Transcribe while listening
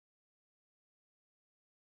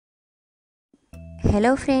Hello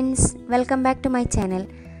friends, welcome back to my channel.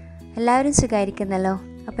 എല്ലാവരും സുഖമായിരിക്കുന്നല്ലോ.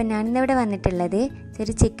 അപ്പോൾ ഞാനിന്നിവിടെ വന്നിട്ടുള്ളത്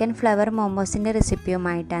ഒരു ചിക്കൻ ഫ്ലവർ മോമോസിൻ്റെ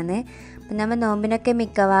റെസിപ്പിയുമായിട്ടാണ്. അപ്പോൾ നമ്മൾ നോമ്പിനൊക്കെ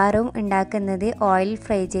മിക്കവാറും ഉണ്ടാക്കുന്നത് ഓയിൽ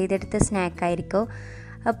ഫ്രൈ ചെയ്തെടുത്ത സ്നാക്കായിരിക്കും.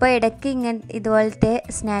 അപ്പോൾ ഇടയ്ക്ക് ഇതുപോലത്തെ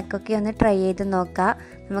സ്നാക്കൊക്കെ ഒന്ന് ട്രൈ ചെയ്ത് നോക്കാം.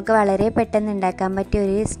 നമുക്ക് വളരെ പെട്ടെന്ന് ഉണ്ടാക്കാൻ പറ്റിയ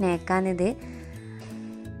ഒരു സ്നാക്കാണിത്.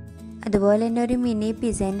 അതുപോലെ തന്നെ ഒരു മിനി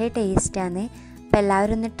പിസ്സേൻ്റെ ടേസ്റ്റാണ്. അപ്പോൾ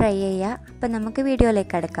എല്ലാവരും ഒന്ന് ട്രൈ ചെയ്യുക. അപ്പോൾ നമുക്ക്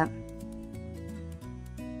വീഡിയോയിലേക്ക് കടക്കാം.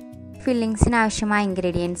 ഫില്ലിങ്സിന് ആവശ്യമായ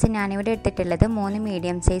ഇൻഗ്രീഡിയൻസ് ഞാനിവിടെ എടുത്തിട്ടുള്ളത് 3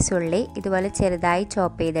 മീഡിയം സൈസ് ഉള്ളി ഇതുപോലെ ചെറുതായി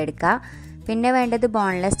ചോപ്പ് ചെയ്തെടുക്കുക. പിന്നെ വേണ്ടത്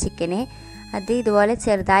ബോൺലെസ് ചിക്കന്, അത് ഇതുപോലെ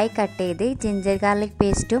ചെറുതായി കട്ട് ചെയ്ത് ജിഞ്ചർ ഗാർലിക്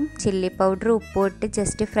പേസ്റ്റും ചില്ലി പൗഡറും ഉപ്പും ഇട്ട്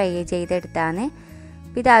ജസ്റ്റ് ഫ്രൈ ചെയ്തെടുത്താണ്.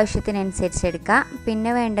 ഇത് ആവശ്യത്തിനനുസരിച്ച് എടുക്കുക.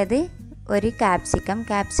 പിന്നെ വേണ്ടത് ഒരു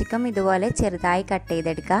ക്യാപ്സിക്കം ഇതുപോലെ ചെറുതായി കട്ട്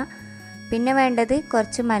ചെയ്തെടുക്കുക. പിന്നെ വേണ്ടത്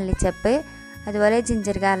കുറച്ച് മല്ലിച്ചപ്പ്, അതുപോലെ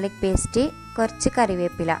ജിഞ്ചർ ഗാർലിക് പേസ്റ്റ്, കുറച്ച്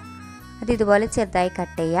കറിവേപ്പില, അത് ഇതുപോലെ ചെറുതായി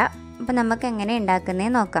കട്ട് ചെയ്യുക. അപ്പോൾ നമുക്ക് എങ്ങനെ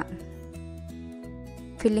ഉണ്ടാക്കുന്നതെന്ന് നോക്കാം.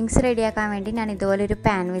 ഫില്ലിങ്സ് റെഡിയാക്കാൻ വേണ്ടി ഞാൻ ഇതുപോലെ ഒരു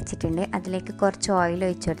പാൻ വെച്ചിട്ടുണ്ട്. അതിലേക്ക് കുറച്ച് ഓയിൽ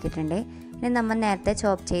ഒഴിച്ചു കൊടുത്തിട്ടുണ്ട്. ഇനി നമ്മൾ നേരത്തെ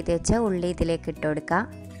ചോപ്പ് ചെയ്ത് വെച്ച ഉള്ളി ഇതിലേക്ക് ഇട്ട് കൊടുക്കുക.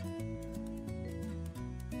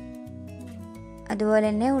 അതുപോലെ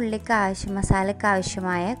തന്നെ മസാലയ്ക്ക്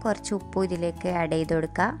ആവശ്യമായ കുറച്ച് ഉപ്പും ഇതിലേക്ക് ആഡ് ചെയ്ത്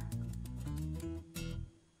കൊടുക്കുക.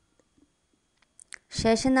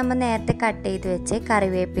 ശേഷം നമ്മൾ നേരത്തെ കട്ട് ചെയ്ത് വെച്ച്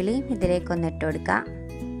കറിവേപ്പിലയും ഇതിലേക്കൊന്ന് ഇട്ട് കൊടുക്കുക.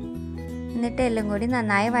 എന്നിട്ട് എല്ലാം കൂടി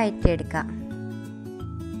നന്നായി വഴറ്റിയെടുക്കാം.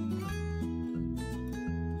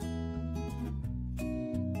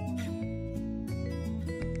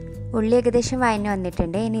 ഉള്ളി ഏകദേശം വഴഞ്ഞ്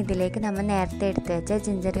വന്നിട്ടുണ്ട്. ഇനി ഇതിലേക്ക് നമ്മൾ നേരത്തെ എടുത്ത് വെച്ച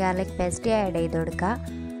ജിഞ്ചർ ഗാർലിക് പേസ്റ്റ് ആഡ് ചെയ്ത് കൊടുക്കുക.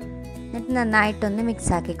 എന്നിട്ട് നന്നായിട്ടൊന്ന്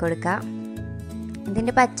മിക്സ് ആക്കി കൊടുക്കുക.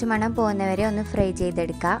 ഇതിൻ്റെ പച്ചമണം പോകുന്നവരെ ഒന്ന് ഫ്രൈ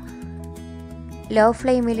ചെയ്തെടുക്കുക. ലോ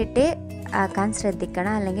ഫ്ലെയിമിലിട്ട് ആക്കാൻ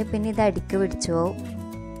ശ്രദ്ധിക്കണം, അല്ലെങ്കിൽ പിന്നെ ഇത് അടിക്ക് പിടിച്ചു പോകും.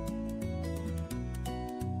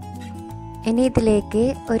 ഇനി ഇതിലേക്ക്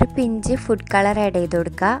ഒരു പിഞ്ച് ഫുഡ് കളർ ആഡ് ചെയ്ത്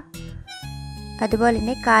കൊടുക്കുക. അതുപോലെ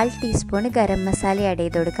തന്നെ 1/4 ടീസ്പൂൺ ഗരം മസാല ആഡ്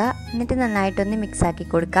ചെയ്ത് കൊടുക്കുക. എന്നിട്ട് നന്നായിട്ടൊന്ന് മിക്സ് ആക്കി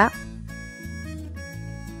കൊടുക്കുക.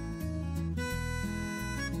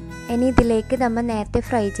 ഇനി ഇതിലേക്ക് നമ്മൾ നേരത്തെ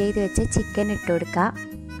ഫ്രൈ ചെയ്ത് വെച്ച ചിക്കൻ ഇട്ട് കൊടുക്കുക.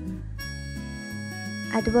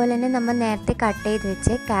 അതുപോലെ തന്നെ നമ്മൾ നേരത്തെ കട്ട് ചെയ്ത്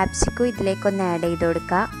വെച്ച് ക്യാപ്സിക്കം ഇതിലേക്കൊന്ന് ആഡ് ചെയ്ത്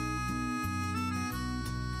കൊടുക്കുക.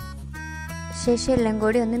 ശേഷം എല്ലാം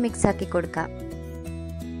കൂടി ഒന്ന് മിക്സ് ആക്കി കൊടുക്കുക.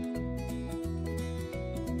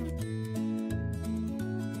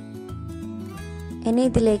 ഇനി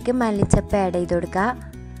ഇതിലേക്ക് മല്ലിച്ചപ്പ് ആഡ് ചെയ്ത് കൊടുക്കുക.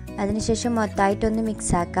 അതിനുശേഷം മൊത്തമായിട്ടൊന്ന്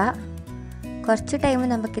മിക്സ് ആക്കുക. കുറച്ച് ടൈം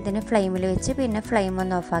നമുക്കിതിന് ഫ്ലെയിമിൽ വെച്ച് പിന്നെ ഫ്ലെയിം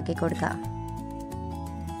ഒന്ന് ഓഫാക്കി കൊടുക്കുക.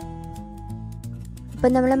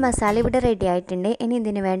 ഇപ്പം നമ്മൾ മസാല ഇവിടെ റെഡി ആയിട്ടുണ്ട്. ഇനി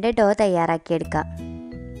ഇതിന് വേണ്ട ഡോ തയ്യാറാക്കിയെടുക്കാം.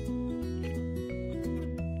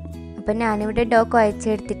 അപ്പം ഞാനിവിടെ ഡോ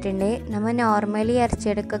കുഴച്ചെടുത്തിട്ടുണ്ട്. നമ്മൾ നോർമലി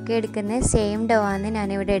ഇറച്ചിയെടുക്കൊക്കെ എടുക്കുന്ന സെയിം ഡോ ആണ്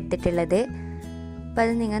ഞാനിവിടെ എടുത്തിട്ടുള്ളത്. അപ്പോൾ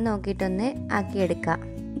അത് നിങ്ങൾ നോക്കിയിട്ടൊന്ന് ആക്കിയെടുക്കുക.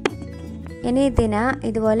 ഇനി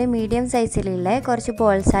ഇതുപോലെ മീഡിയം സൈസിലുള്ള കുറച്ച്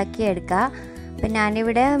ബോൾസ് ആക്കി എടുക്കുക. അപ്പം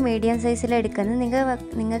ഞാനിവിടെ മീഡിയം സൈസിൽ എടുക്കുന്നത്,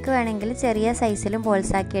 നിങ്ങൾക്ക് വേണമെങ്കിൽ ചെറിയ സൈസിലും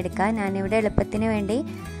ബോൾസ് ആക്കി എടുക്കുക. ഞാനിവിടെ എളുപ്പത്തിന് വേണ്ടി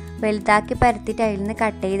വലുതാക്കി പരത്തിയിട്ട് അതിൽ നിന്ന്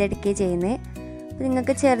കട്ട് ചെയ്തെടുക്കുകയും ചെയ്യുന്നത്. അപ്പോൾ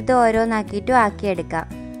നിങ്ങൾക്ക് ചെറുത് ഓരോന്നാക്കിയിട്ടും ആക്കിയെടുക്കാം.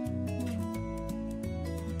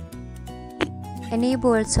 ഇനി ഈ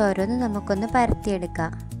ബോൾസ് ഓരോന്ന് നമുക്കൊന്ന്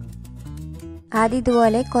പരത്തിയെടുക്കാം. ആദ്യം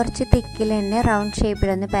ഇതുപോലെ കുറച്ച് തിക്കിൽ തന്നെ റൗണ്ട്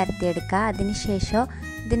ഷേപ്പിലൊന്ന് പരത്തിയെടുക്കുക. അതിനുശേഷം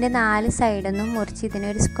ഇതിൻ്റെ 4 സൈഡൊന്നും മുറിച്ച്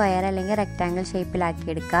ഇതിനൊരു സ്ക്വയർ അല്ലെങ്കിൽ റെക്റ്റാങ്കിൾ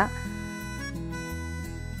ഷേപ്പിലാക്കിയെടുക്കുക.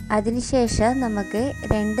 അതിനുശേഷം നമുക്ക്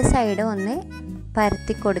 2 സൈഡും ഒന്ന്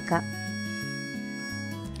പരത്തി കൊടുക്കാം.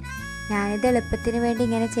 ഞാനിത് എളുപ്പത്തിന് വേണ്ടി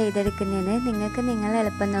ഇങ്ങനെ ചെയ്തെടുക്കുന്നതിന്, നിങ്ങൾക്ക് നിങ്ങൾ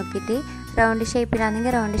എളുപ്പം നോക്കിയിട്ട് റൗണ്ട്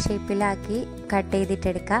ഷേപ്പിലാണെങ്കിൽ റൗണ്ട് ഷേപ്പിലാക്കി കട്ട്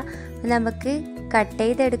ചെയ്തിട്ടെടുക്കുക. നമുക്ക് കട്ട്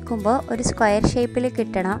ചെയ്തെടുക്കുമ്പോൾ ഒരു സ്ക്വയർ ഷേപ്പിൽ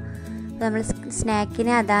കിട്ടണം. നമ്മൾ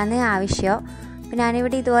സ്നാക്കിന് അതാണ് ആവശ്യം. അപ്പോൾ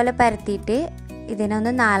ഞാനിവിടെ ഇതുപോലെ പരത്തിയിട്ട്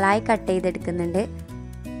ഇതിനൊന്ന് 4ആയി കട്ട് ചെയ്തെടുക്കുന്നുണ്ട്.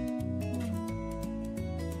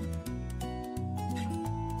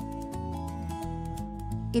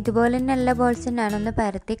 ഇതുപോലെ തന്നെ എല്ലാ ബോൾസും ഞാനൊന്ന്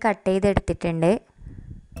പരത്തി കട്ട് ചെയ്തെടുത്തിട്ടുണ്ട്.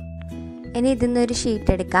 ഇനി ഇതിന്നൊരു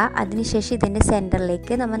ഷീറ്റ് എടുക്കുക. അതിനുശേഷം ഇതിൻ്റെ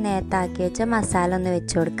സെൻറ്ററിലേക്ക് നമ്മൾ നേരത്തെ ആക്കി വെച്ച മസാല ഒന്ന്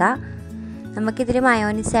വെച്ച് കൊടുക്കുക. നമുക്കിതിൽ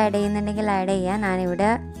മയോനീസ് ആഡ് ചെയ്യുന്നുണ്ടെങ്കിൽ ആഡ് ചെയ്യാം.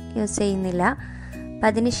 ഞാനിവിടെ യൂസ് ചെയ്യുന്നില്ല. അപ്പം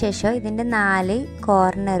അതിനുശേഷം ഇതിൻ്റെ 4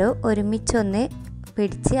 കോർണറും ഒരുമിച്ചൊന്ന്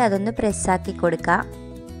പിടിച്ച് അതൊന്ന് പ്രസ്സാക്കി കൊടുക്കുക.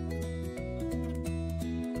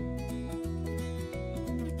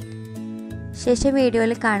 ശേഷം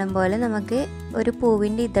വീഡിയോയിൽ കാണുമ്പോൾ നമുക്ക് ഒരു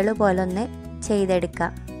പൂവിൻ്റെ ഇതള് പോലെ ഒന്ന്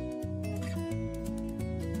ചെയ്തെടുക്കാം.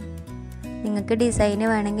 നിങ്ങൾക്ക് ഡിസൈന്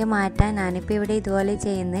വേണമെങ്കിൽ മാറ്റാൻ. ഞാനിപ്പോൾ ഇവിടെ ഇതുപോലെ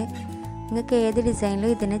ചെയ്യുന്നത്. നിങ്ങൾക്ക് ഏത്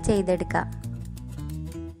ഡിസൈനിലും ഇതിനെ ചെയ്തെടുക്കാം.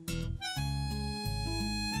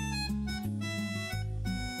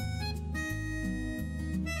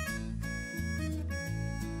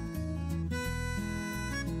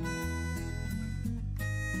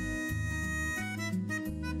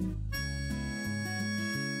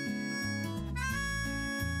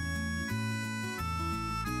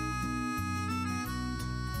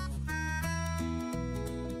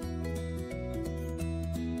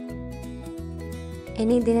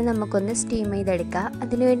 ഇനി ഇതിനെ നമുക്കൊന്ന് സ്റ്റീം ചെയ്തെടുക്കാം.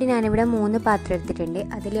 അതിനുവേണ്ടി ഞാനിവിടെ 3 പാത്രം എടുത്തിട്ടുണ്ട്.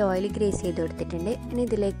 അതിൽ ഓയിൽ ഗ്രേസ് ചെയ്ത് കൊടുത്തിട്ടുണ്ട്. ഇനി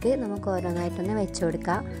ഇതിലേക്ക് നമുക്ക് ഓരോന്നായിട്ടൊന്ന് വെച്ച്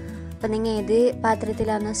കൊടുക്കാം. അപ്പോൾ നിങ്ങൾ ഏത്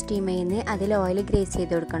പാത്രത്തിലാണോ സ്റ്റീം ചെയ്യുന്നത് അതിൽ ഓയിൽ ഗ്രേസ്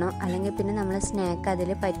ചെയ്ത് കൊടുക്കണം, അല്ലെങ്കിൽ പിന്നെ നമ്മൾ സ്നാക്ക്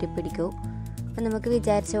അതിൽ പറ്റിപ്പിടിക്കും. അപ്പോൾ നമുക്ക്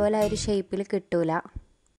വിചാരിച്ച പോലെ ആ ഒരു ഷേപ്പിൽ കിട്ടൂല.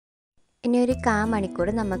 ഇനി ഒരു 1/4 മണിക്കൂർ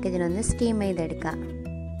നമുക്കിതിനൊന്ന് സ്റ്റീം ചെയ്തെടുക്കാം.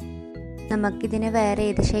 നമുക്കിതിനെ വേറെ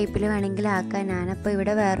ഏത് ഷേപ്പിൽ വേണമെങ്കിലും ആക്കാം. ഞാനപ്പോൾ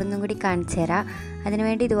ഇവിടെ വേറൊന്നും കൂടി കാണിച്ചു തരാം.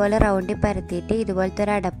 അതിനുവേണ്ടി ഇതുപോലെ റൗണ്ടിൽ പരത്തിയിട്ട് ഇതുപോലത്തെ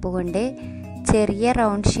ഒരു അടപ്പ് കൊണ്ട് ചെറിയ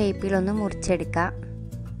റൗണ്ട് ഷേപ്പിലൊന്ന് മുറിച്ചെടുക്കാം.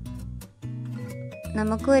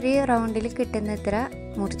 നമുക്കൊരു റൗണ്ടിൽ കിട്ടുന്നത്ര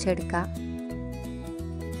മുറിച്ചെടുക്കാം.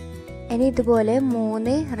 ഇനി ഇതുപോലെ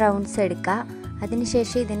 3 റൗണ്ട്സ് എടുക്കുക.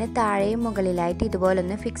 അതിനുശേഷം ഇതിന് താഴെയും മുകളിലായിട്ട് ഇതുപോലെ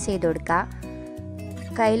ഒന്ന് ഫിക്സ് ചെയ്ത് കൊടുക്കുക.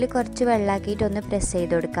 കയ്യിൽ കുറച്ച് വെള്ളമാക്കിയിട്ട് ഒന്ന് പ്രസ്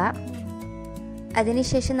ചെയ്ത് കൊടുക്കുക.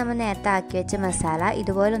 അതിനുശേഷം നമ്മൾ നേരത്തെ ആക്കി വെച്ച മസാല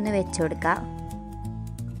ഇതുപോലെ ഒന്ന് വെച്ച് കൊടുക്കുക.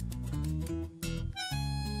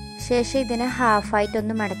 ശേഷം ഇതിനെ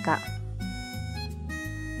ഹാഫായിട്ടൊന്ന് മടക്കുക.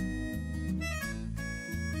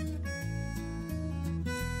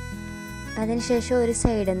 അതിനുശേഷം ഒരു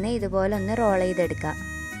സൈഡിൽ നിന്ന് ഇതുപോലെ ഒന്ന് റോൾ ചെയ്തെടുക്കുക.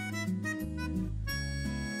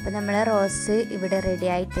 അപ്പോൾ നമ്മൾ റോസ് ഇവിടെ റെഡി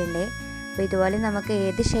ആയിട്ടുണ്ട്. അപ്പോൾ ഇതുപോലെ നമുക്ക്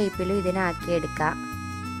ഏത് ഷേപ്പിലും ഇതിനാക്കിയെടുക്കാം.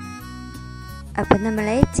 അപ്പം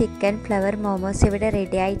നമ്മളെ ചിക്കൻ ഫ്ലവർ മോമോസ് ഇവിടെ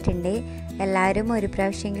റെഡി ആയിട്ടുണ്ട്. എല്ലാവരും ഒരു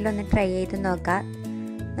പ്രാവശ്യമെങ്കിലും ഒന്ന് ട്രൈ ചെയ്ത് നോക്കാം.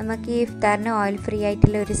 നമുക്ക് ഈ ഇഫ്താറിന് ഓയിൽ ഫ്രീ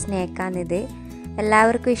ആയിട്ടുള്ള ഒരു സ്നാക്കാണിത്.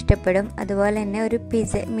 എല്ലാവർക്കും ഇഷ്ടപ്പെടും. അതുപോലെ തന്നെ ഒരു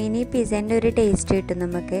മിനി പിസ്സേൻ്റെ ഒരു ടേസ്റ്റ് കിട്ടും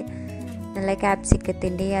നമുക്ക്. നല്ല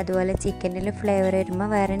ക്യാപ്സിക്കത്തിൻ്റെ അതുപോലെ ചിക്കനിൽ ഫ്ലേവർ വരുമ്പോൾ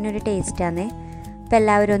വേറെ തന്നെ ഒരു ടേസ്റ്റാണ്. അപ്പോൾ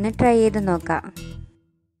എല്ലാവരും ഒന്ന് ട്രൈ ചെയ്ത് നോക്കാം.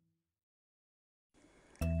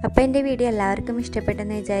 അപ്പോൾ എൻ്റെ വീഡിയോ എല്ലാവർക്കും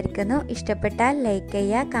ഇഷ്ടപ്പെട്ടെന്ന് വിചാരിക്കുന്നു. ഇഷ്ടപ്പെട്ടാൽ ലൈക്ക്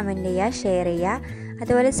ചെയ്യുക, കമൻറ്റ് ചെയ്യുക, ഷെയർ ചെയ്യുക.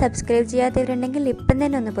 അതുപോലെ സബ്സ്ക്രൈബ് ചെയ്യാത്തവരുണ്ടെങ്കിൽ ഇപ്പം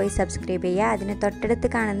തന്നെ ഒന്ന് പോയി സബ്സ്ക്രൈബ് ചെയ്യുക. അതിന് തൊട്ടടുത്ത്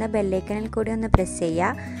കാണുന്ന ബെല്ലൈക്കണിൽ കൂടി ഒന്ന് പ്രസ്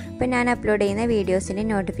ചെയ്യുക. അപ്പോൾ ഞാൻ അപ്ലോഡ് ചെയ്യുന്ന വീഡിയോസിൻ്റെ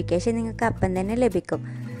നോട്ടിഫിക്കേഷൻ നിങ്ങൾക്ക് അപ്പം തന്നെ ലഭിക്കും.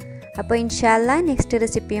 അപ്പോൾ ഇൻഷാ അല്ലാഹ് നെക്സ്റ്റ്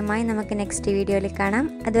റെസിപ്പിയുമായി നമുക്ക് നെക്സ്റ്റ് വീഡിയോയിൽ കാണാം.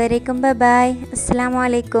 അതുവരേക്കും ബൈ. അസ്സലാമു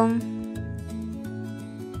അലൈക്കും.